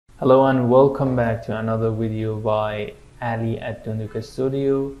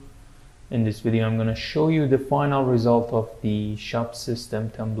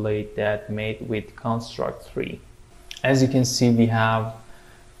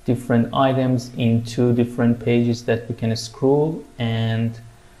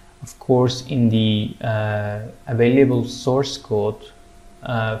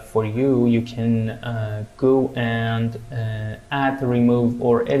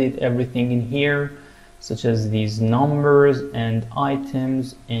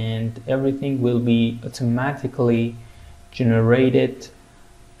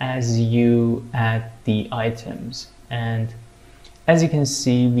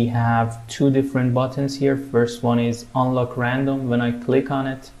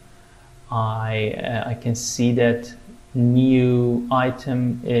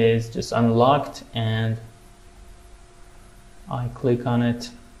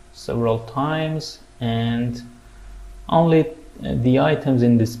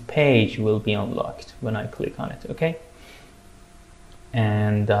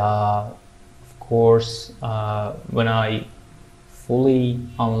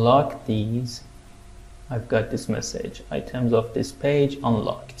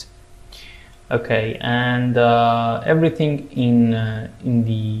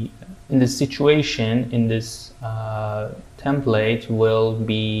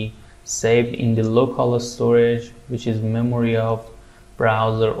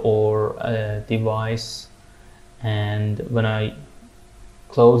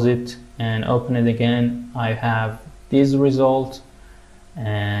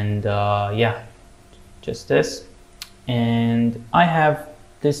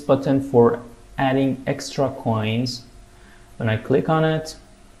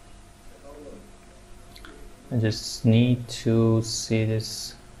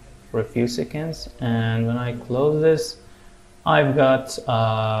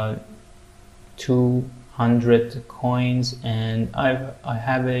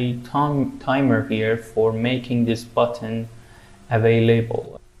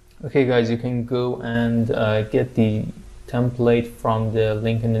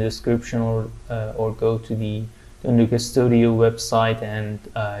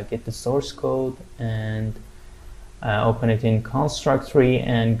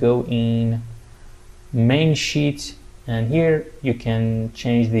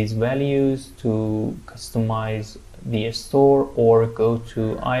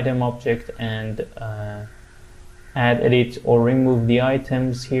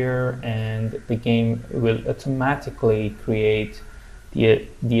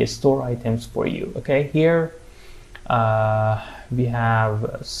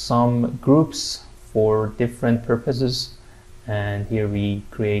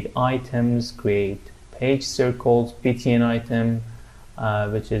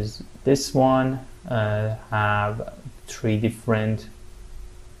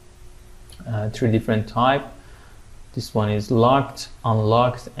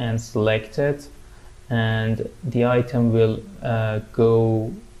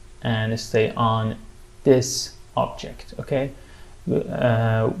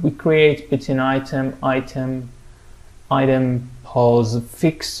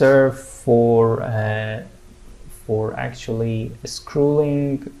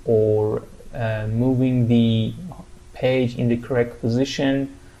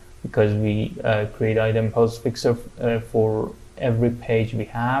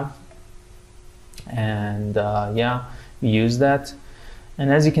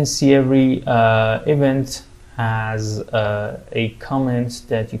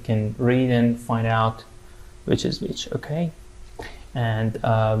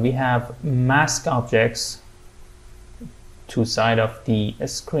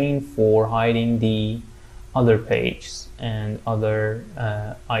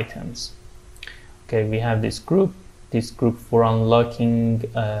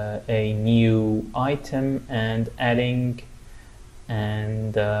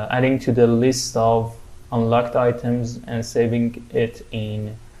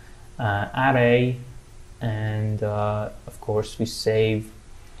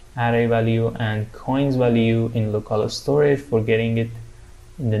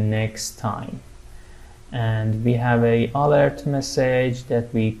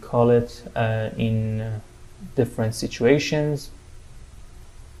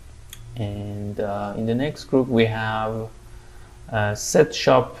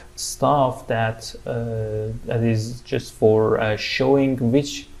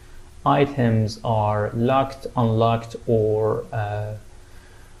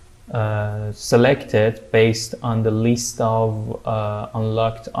selected based on the list of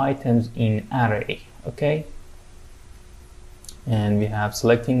unlocked items in array. Okay, and we have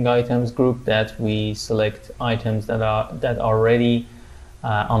selecting items group that we select items that are already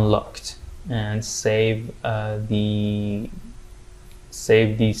unlocked, and save the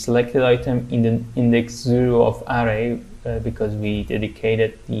selected item in the index 0 of array, because we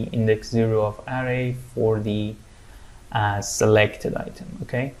dedicated the index 0 of array for the selected item.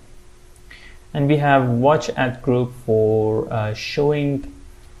 Okay, and we have watch at group for showing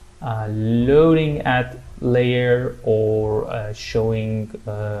loading at layer, or showing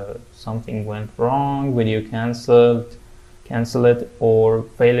something went wrong, video cancel it, or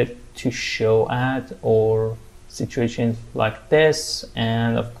fail it to show ad, or situations like this.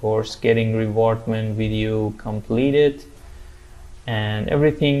 And of course getting reward when video completed, and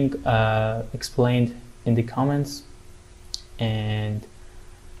everything explained in the comments. And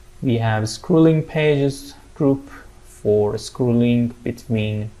we have scrolling pages group for scrolling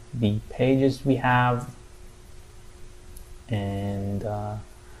between the pages we have. And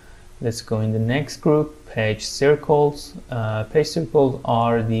let's go in the next group, page circles. Page circles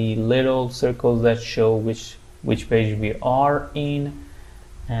are the little circles that show which page we are in,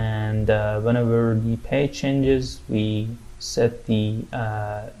 and whenever the page changes, we set the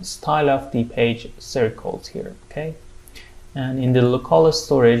style of the page circles here. Okay, and in the local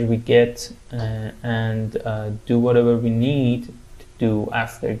storage we get and do whatever we need to do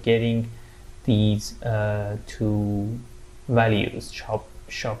after getting these two values, shop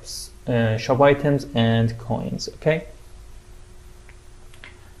items and coins. Okay,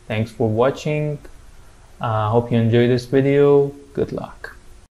 thanks for watching. Hope you enjoyed this video. Good luck.